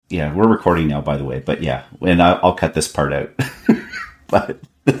Yeah, we're recording now, by the way. But yeah, and I'll cut this part out. But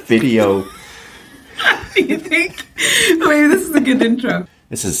the video. You think? Maybe this is a good intro.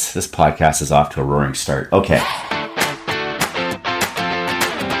 This podcast is off to a roaring start. Okay.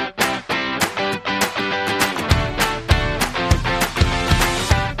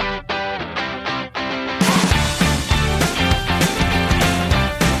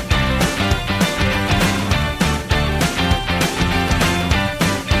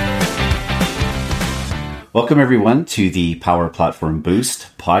 Welcome, everyone, to the Power Platform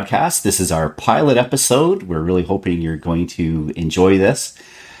Boost podcast. This is our pilot episode. We're really hoping you're going to enjoy this.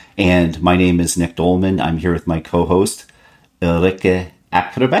 And my name is Nick Dolman. I'm here with my co-host, Ulrike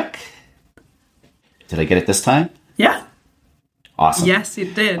Akrebeck. Did I get it this time? Yeah. Awesome. Yes,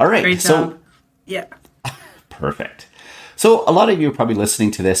 you did. All right. Great job. Yeah. Perfect. So a lot of you are probably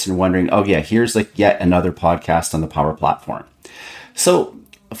listening to this and wondering, oh yeah, here's like yet another podcast on the Power Platform. So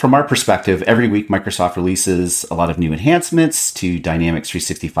from our perspective, every week Microsoft releases a lot of new enhancements to Dynamics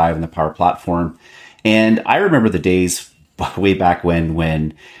 365 and the Power Platform. And I remember the days way back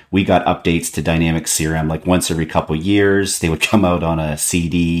when we got updates to Dynamics CRM like once every couple of years. They would come out on a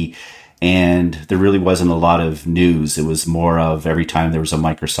CD, and there really wasn't a lot of news. It was more of every time there was a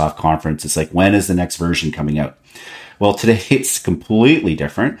Microsoft conference, it's like, when is the next version coming out? Well, today it's completely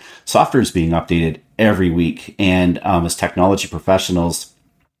different. Software is being updated every week. And as technology professionals,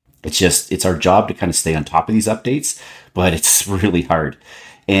 it's our job to kind of stay on top of these updates, but it's really hard.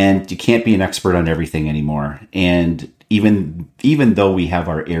 And you can't be an expert on everything anymore. And even though we have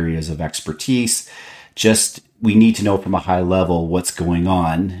our areas of expertise, we need to know from a high level what's going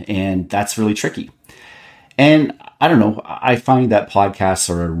on. And that's really tricky. And I don't know, I find that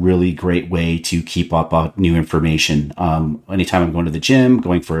podcasts are a really great way to keep up on new information. Anytime I'm going to the gym,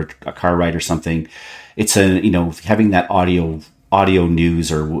 going for a car ride or something, it's having that audio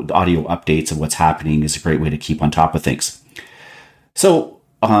news or audio updates of what's happening is a great way to keep on top of things. So,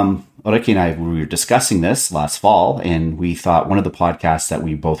 Ulrike and I, we were discussing this last fall, and we thought one of the podcasts that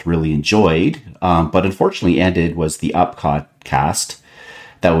we both really enjoyed, but unfortunately ended, was the Upcast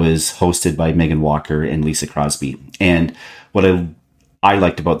that was hosted by Megan Walker and Lisa Crosby. And what I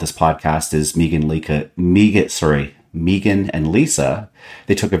liked about this podcast is Megan and Lisa,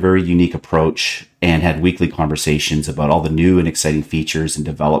 they took a very unique approach and had weekly conversations about all the new and exciting features and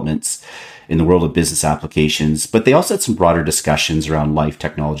developments in the world of business applications. But they also had some broader discussions around life,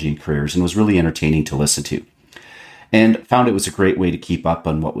 technology, and careers, and was really entertaining to listen to. And found it was a great way to keep up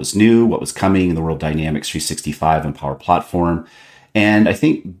on what was new, what was coming in the world of Dynamics 365 and Power Platform. And I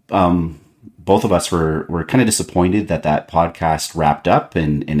think both of us were kind of disappointed that podcast wrapped up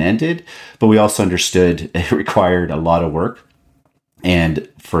and ended, but we also understood it required a lot of work. And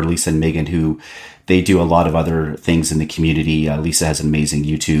for Lisa and Megan, who they do a lot of other things in the community. Lisa has an amazing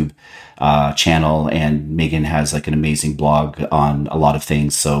YouTube channel, and Megan has like an amazing blog on a lot of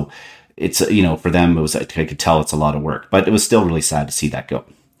things. So it's, for them, I could tell it's a lot of work, but it was still really sad to see that go.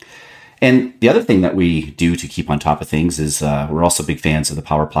 And the other thing that we do to keep on top of things is we're also big fans of the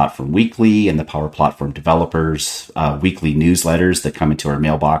Power Platform Weekly and the Power Platform Developers weekly newsletters that come into our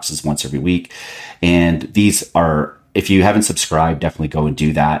mailboxes once every week. And these are, if you haven't subscribed, definitely go and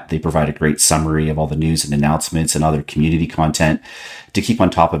do that. They provide a great summary of all the news and announcements and other community content to keep on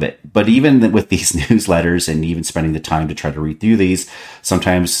top of it. But even with these newsletters and even spending the time to try to read through these,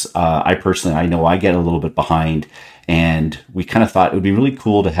 sometimes I know I get a little bit behind. And we kind of thought it would be really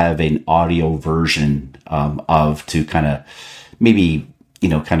cool to have an audio version to kind of maybe,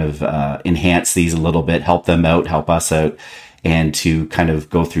 enhance these a little bit, help them out, help us out, and to kind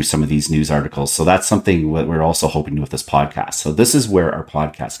of go through some of these news articles. So that's something that we're also hoping with this podcast. So this is where our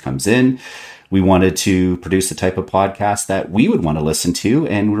podcast comes in. We wanted to produce the type of podcast that we would want to listen to,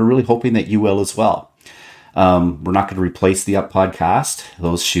 and we're really hoping that you will as well. We're not going to replace the Up podcast.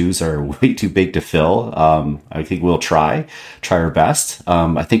 Those shoes are way too big to fill. I think we'll try our best.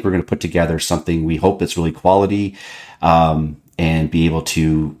 I think we're going to put together something we hope that's really quality, and be able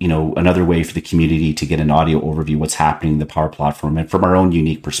to, another way for the community to get an audio overview of what's happening in the Power Platform and from our own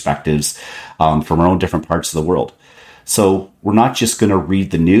unique perspectives, from our own different parts of the world. So we're not just going to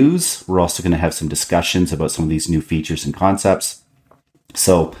read the news. We're also going to have some discussions about some of these new features and concepts.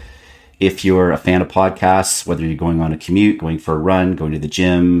 So if you're a fan of podcasts, whether you're going on a commute, going for a run, going to the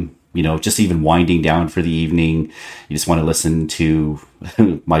gym, just even winding down for the evening, you just want to listen to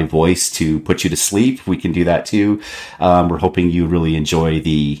my voice to put you to sleep, we can do that too. We're hoping you really enjoy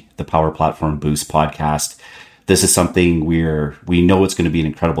the Power Platform Boost podcast. This is something we know it's going to be an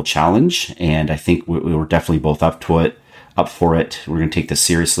incredible challenge, and I think we're definitely both up to it. up for it. We're going to take this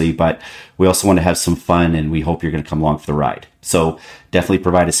seriously, but we also want to have some fun, and we hope you're going to come along for the ride. So definitely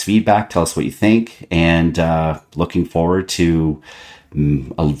provide us feedback. Tell us what you think, and looking forward to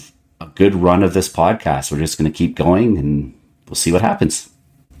a good run of this podcast. We're just going to keep going, and we'll see what happens.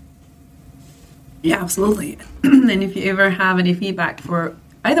 Yeah, absolutely. And if you ever have any feedback for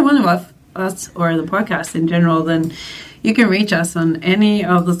either one of us or the podcast in general, then you can reach us on any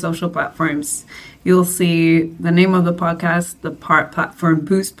of the social platforms. You'll see the name of the podcast, the Platform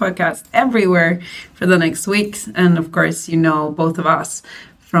Boost podcast, everywhere for the next weeks. And of course, you know both of us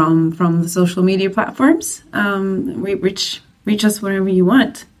from the social media platforms. Reach us wherever you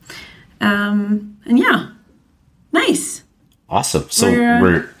want. And yeah, nice. Awesome. So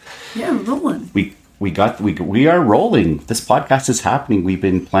we're rolling. We are rolling. This podcast is happening. We've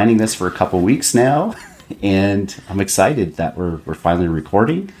been planning this for a couple of weeks now, and I'm excited that we're finally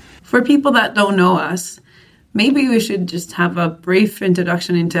recording. For people that don't know us, maybe we should just have a brief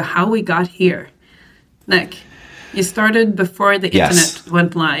introduction into how we got here. Nick, you started before the internet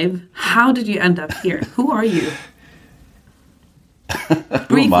went live. How did you end up here? Who are you?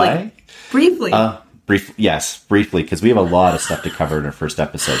 Who am I? Briefly. Briefly, because we have a lot of stuff to cover in our first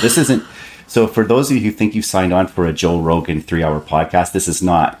episode. This isn't... So for those of you who think you've signed on for a Joe Rogan 3-hour podcast, this is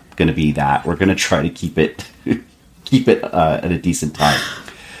not going to be that. We're going to try to keep it at a decent time.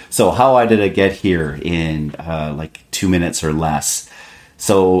 So how did I get here in like 2 minutes or less?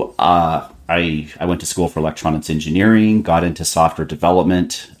 So I went to school for electronics engineering, got into software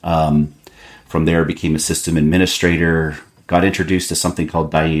development. From there, became a system administrator, got introduced to something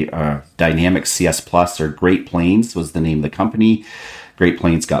called Dynamics CS Plus, or Great Plains was the name of the company. Great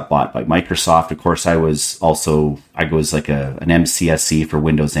Plains got bought by Microsoft. Of course, I was like an MCSE for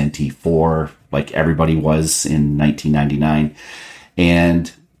Windows NT 4, like everybody was in 1999.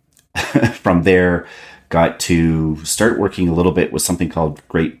 And from there, got to start working a little bit with something called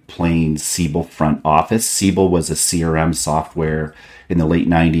Great Plains Siebel Front Office. Siebel was a CRM software in the late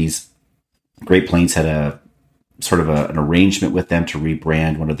 90s. Great Plains had an arrangement with them to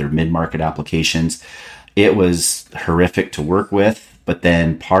rebrand one of their mid-market applications. It was horrific to work with. But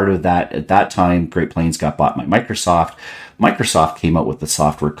then part of that, at that time, Great Plains got bought by Microsoft. Microsoft came out with a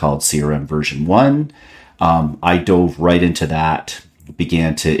software called CRM version 1. I dove right into that,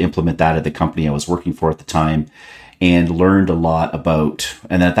 began to implement that at the company I was working for at the time, and learned a lot about,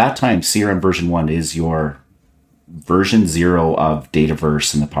 and at that time, CRM version 1 is your version 0 of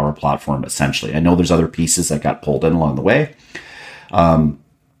Dataverse and the Power Platform, essentially. I know there's other pieces that got pulled in along the way. I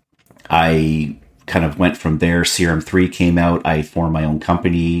kind of went from there. CRM 3 came out. I formed my own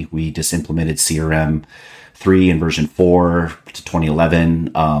company. We just implemented CRM 3 and version 4 to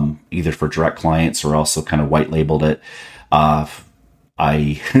 2011, either for direct clients or also kind of white labeled it.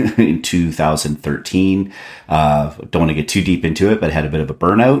 In 2013, don't want to get too deep into it, but had a bit of a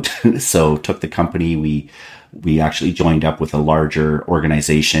burnout. So took the company. We actually joined up with a larger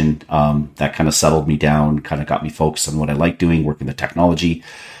organization that kind of settled me down, kind of got me focused on what I like doing, working the technology.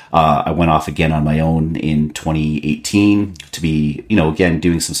 I went off again on my own in 2018 to be, again,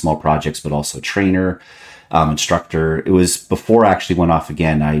 doing some small projects, but also trainer, instructor. It was before I actually went off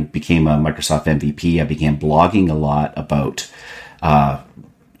again. I became a Microsoft MVP. I began blogging a lot about,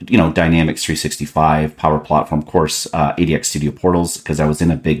 Dynamics 365, Power Platform, of course, ADX Studio Portals, because I was in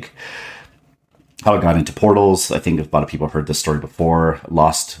how I got into portals. I think a lot of people have heard this story before.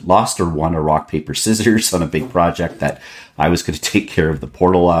 Lost or won a rock, paper, scissors on a big project that I was going to take care of the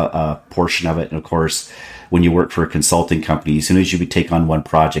portal portion of it. And of course, when you work for a consulting company, as soon as you take on one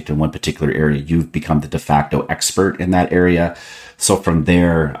project in one particular area, you've become the de facto expert in that area. So from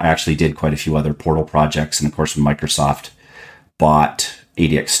there, I actually did quite a few other portal projects. And of course, when Microsoft bought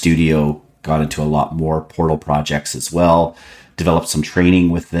ADX Studio, got into a lot more portal projects as well. Developed some training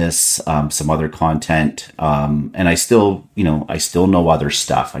with this, some other content, and I still know other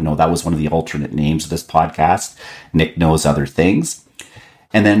stuff. I know that was one of the alternate names of this podcast. Nick knows other things,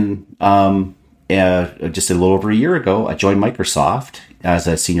 and then just a little over a year ago, I joined Microsoft as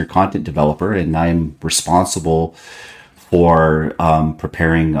a senior content developer, and I'm responsible for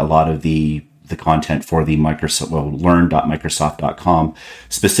preparing a lot of the content for the learn.microsoft.com,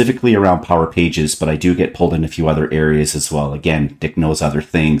 specifically around Power Pages, but I do get pulled in a few other areas as well. Again, Dick knows other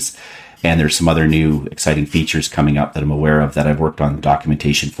things, and there's some other new exciting features coming up that I'm aware of that I've worked on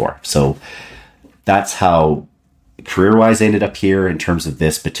documentation for. So that's how career-wise I ended up here in terms of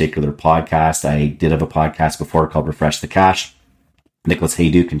this particular podcast. I did have a podcast before called Refresh the Cache. Nicholas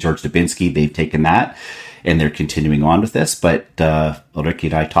Hayduke and George Dubinsky, they've taken that and they're continuing on with this. But Ulrike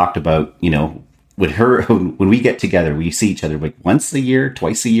and I talked about, when we get together, we see each other like once a year,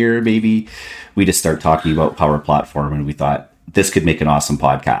 twice a year, maybe. We just start talking about Power Platform, and we thought this could make an awesome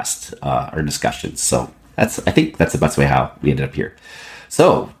podcast or discussions. So I think that's the best way how we ended up here.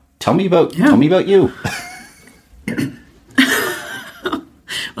 So tell me about you.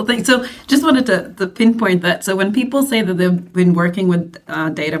 Well, thanks. So just wanted to pinpoint that. So when people say that they've been working with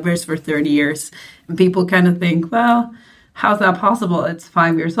Dataverse for 30 years, and people kind of think, well, how's that possible? It's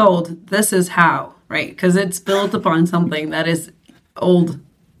 5 years old. This is how, right? Because it's built upon something that is old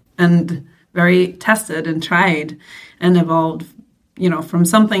and very tested and tried and evolved, from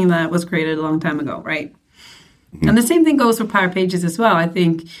something that was created a long time ago, right? Mm-hmm. And the same thing goes for Power Pages as well. I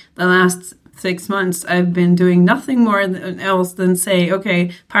think the last 6 months, I've been doing nothing more else than say,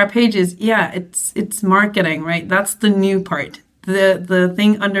 okay, Power Pages, yeah, it's marketing, right? That's the new part. The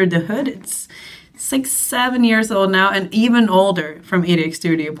thing under the hood, it's 6-7 years old now, and even older from ADX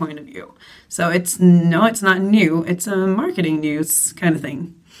Studio point of view. So it's not new. It's a marketing news kind of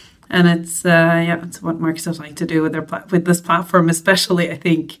thing, and it's what Microsoft like to do with this platform, especially. I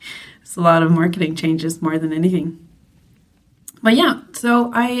think it's a lot of marketing changes more than anything. But yeah,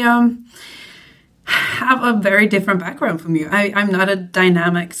 so I have a very different background from you. I'm not a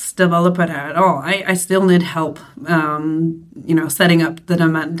Dynamics developer at all. I still need help, setting up the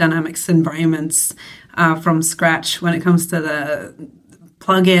Dynamics environments from scratch when it comes to the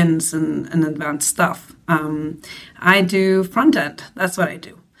plugins and advanced stuff. I do front end. That's what I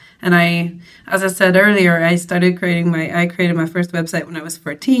do. And as I said earlier, I created my first website when I was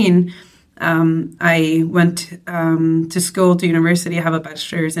 14. I went to school, to university. I have a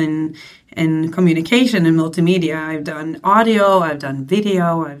bachelor's in communication and multimedia. I've done audio, I've done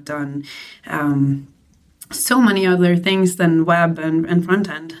video, I've done so many other things than web and front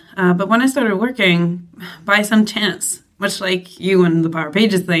end. But when I started working, by some chance, much like you and the Power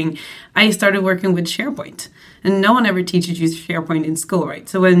Pages thing, I started working with SharePoint. And no one ever teaches you SharePoint in school, right?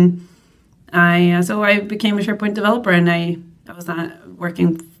 So when I became a SharePoint developer, and I was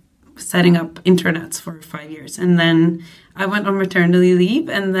working setting up intranets for 5 years. And then I went on maternity leave.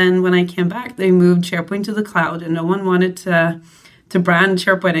 And then when I came back, they moved SharePoint to the cloud, and no one wanted to brand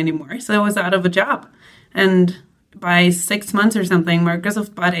SharePoint anymore. So I was out of a job. And by 6 months or something,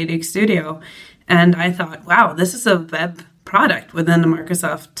 Microsoft bought ADX Studio. And I thought, wow, this is a web product within the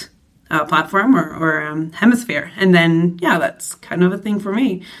Microsoft platform or hemisphere. And then, that's kind of a thing for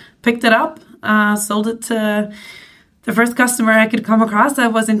me. Picked it up, sold it to the first customer I could come across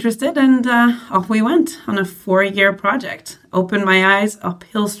that was interested, and off we went on a 4-year project. Opened my eyes,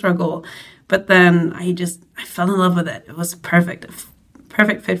 uphill struggle, but then I fell in love with it. It was perfect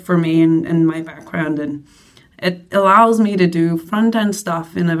fit for me and my background, and it allows me to do front-end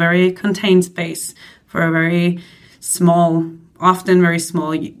stuff in a very contained space for a very small, often very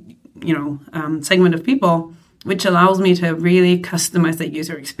small, segment of people, which allows me to really customize that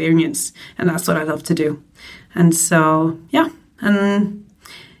user experience, and that's what I love to do. And so, and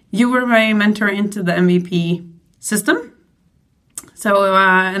you were my mentor into the MVP system. So,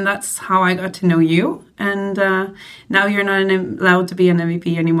 and that's how I got to know you. And now you're not allowed to be an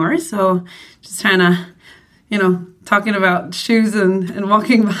MVP anymore. So just trying to, talking about shoes and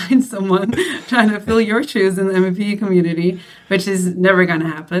walking behind someone, trying to fill your shoes in the MVP community, which is never going to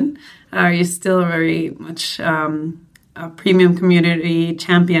happen. You're still very much a premium community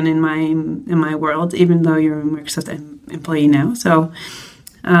champion in my world, even though you're a Microsoft employee now. So,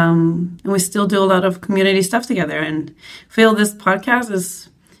 and we still do a lot of community stuff together, and feel this podcast is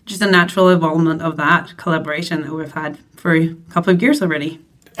just a natural evolvement of that collaboration that we've had for a couple of years already.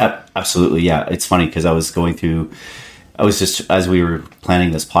 Absolutely, yeah. It's funny because I was just, as we were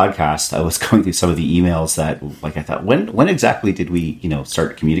planning this podcast, I was going through some of the emails that, like, I thought, when exactly did we,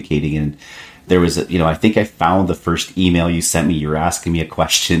 start communicating? And there was, I think I found the first email you sent me. You were asking me a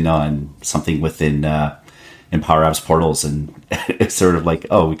question on something within in Power Apps portals, and it's sort of like,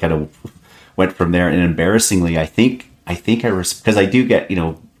 we kind of went from there. And embarrassingly, I think because I do get,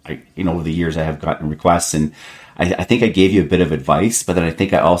 over the years I have gotten requests, and I think I gave you a bit of advice, but then I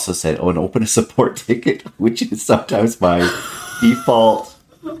think I also said, and open a support ticket, which is sometimes my default.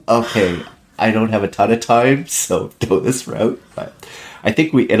 Okay, I don't have a ton of time, so go this route. But I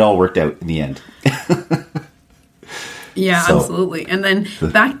think it all worked out in the end. Yeah, so, absolutely. And then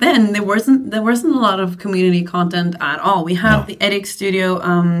back then there wasn't a lot of community content at all. We have the ADX Studio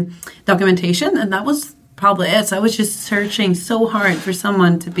documentation, and that was probably it. So I was just searching so hard for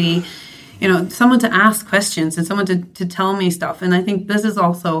someone to be, someone to ask questions and someone to tell me stuff. And I think this is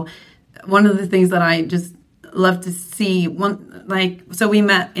also one of the things that I just love to see. So we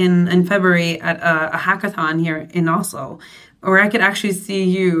met in February at a hackathon here in Oslo, where I could actually see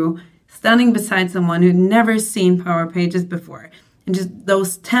you standing beside someone who'd never seen Power Pages before. And just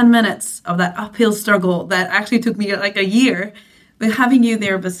those 10 minutes of that uphill struggle that actually took me like a year, but having you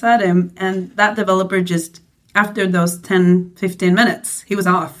there beside him, and that developer just, after those 10, 15 minutes, he was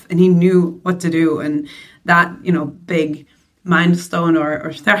off and he knew what to do. And that, big milestone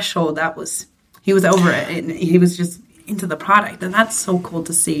or threshold, he was over it. And he was just into the product. And that's so cool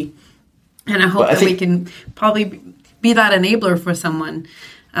to see. And I hope that we can probably be that enabler for someone.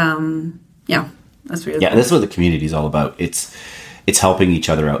 That's really cool. That's what the community is all about. It's helping each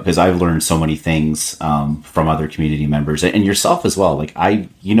other out, because I've learned so many things from other community members and yourself as well. Like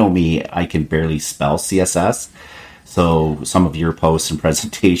me, I can barely spell CSS. So some of your posts and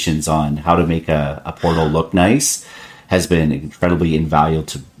presentations on how to make a portal look nice has been incredibly invaluable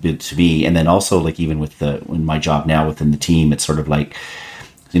to me. And then also, like, even with in my job now within the team, it's sort of like,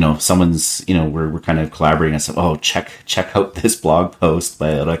 someone's, we're kind of collaborating and say, oh, check out this blog post by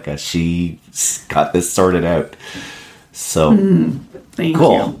Erica. She's got this sorted out. So thank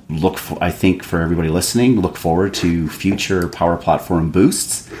cool. you. I think for everybody listening, look forward to future Power Platform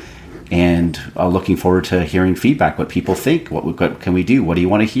boosts, and looking forward to hearing feedback, what people think, what can we do? What do you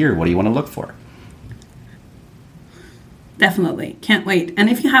want to hear? What do you want to look for? Definitely. Can't wait. And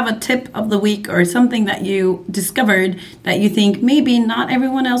if you have a tip of the week or something that you discovered that you think maybe not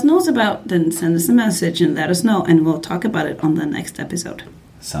everyone else knows about, then send us a message and let us know, and we'll talk about it on the next episode.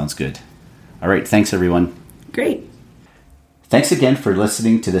 Sounds good. All right. Thanks, everyone. Great. Thanks again for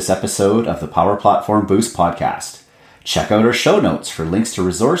listening to this episode of the Power Platform Boost podcast. Check out our show notes for links to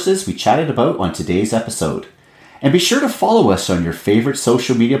resources we chatted about on today's episode. And be sure to follow us on your favorite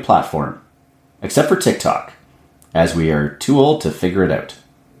social media platform, except for TikTok, as we are too old to figure it out.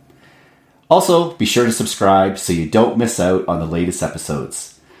 Also, be sure to subscribe so you don't miss out on the latest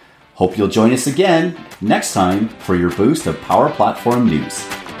episodes. Hope you'll join us again next time for your boost of Power Platform news.